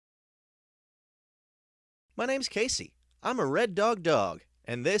My name's Casey. I'm a Red Dog dog,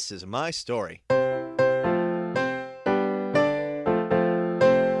 and this is my story.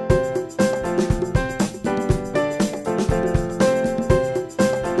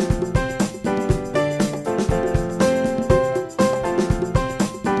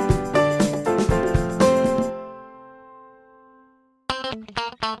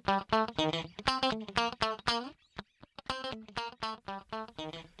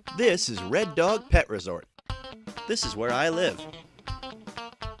 This is Red Dog Pet Resort. This is where I live.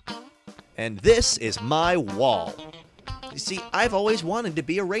 And this is my wall. You see, I've always wanted to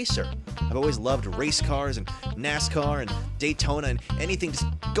be a racer. I've always loved race cars and NASCAR and Daytona and anything just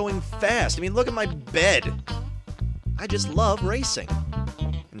going fast. I mean, look at my bed. I just love racing.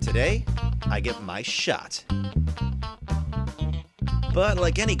 And today, I get my shot. But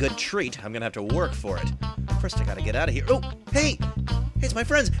like any good treat, I'm gonna have to work for it. First, I gotta get out of here. Oh, hey! Hey, it's my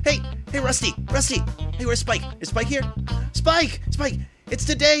friends! Hey, Rusty! Rusty! Hey, where's Spike? Is Spike here? Spike! Spike! It's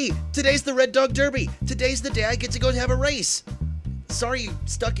today! Today's the Red Dog Derby! Today's the day I get to go have a race! Sorry you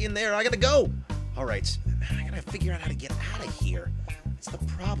stuck in there, I gotta go! Alright, I gotta figure out how to get out of here. That's the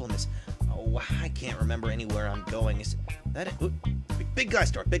problem is, oh, I can't remember anywhere I'm going. Is that it? Ooh, big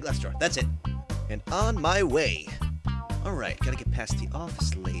glass door, that's it. And on my way. Alright, gotta get past the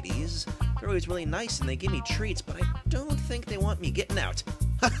office ladies. They're always really nice and they give me treats, but I don't think they want me getting out.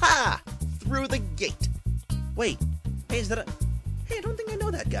 Ha-ha! Through the gate. Wait, hey, is that a... Hey, I don't think I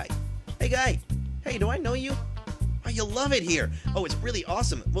know that guy. Hey, guy. Hey, do I know you? Oh, you'll love it here. Oh, it's really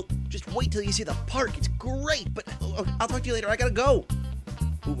awesome. Well, just wait till you see the park. It's great, but I'll talk to you later. I gotta go.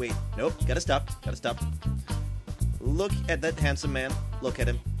 Oh, wait. Nope, gotta stop. Look at that handsome man. Look at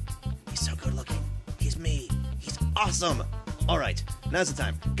him. He's so good looking. He's me. He's awesome. All right, now's the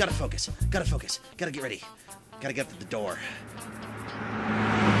time. Gotta focus. Gotta get ready. Gotta get to the door.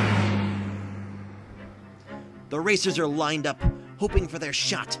 The racers are lined up, hoping for their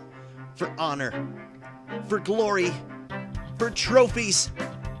shot. For honor. For glory. For trophies.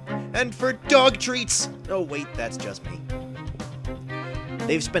 And for dog treats. Oh, wait, that's just me.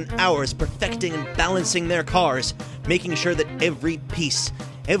 They've spent hours perfecting and balancing their cars, making sure that every piece,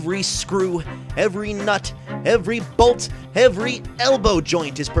 every screw, every nut, every bolt, every elbow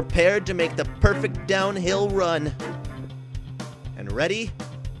joint is prepared to make the perfect downhill run. And ready,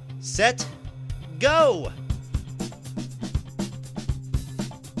 set, go!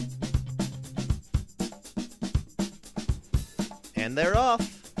 And they're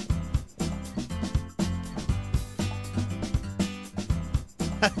off.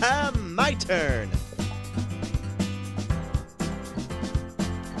 Haha, my turn!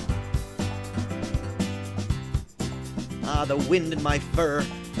 Ah, the wind in my fur,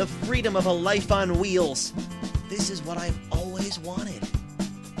 the freedom of a life on wheels. This is what I've always wanted.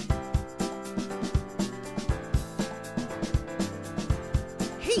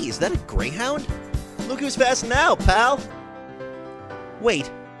 Hey, is that a Greyhound? Look who's fast now, pal!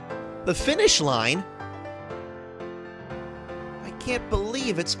 Wait, the finish line? I can't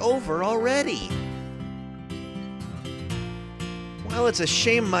believe it's over already. Well, it's a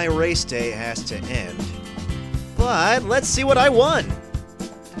shame my race day has to end. But let's see what I won.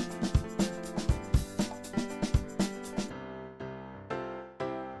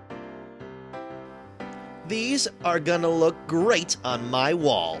 These are gonna look great on my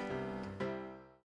wall.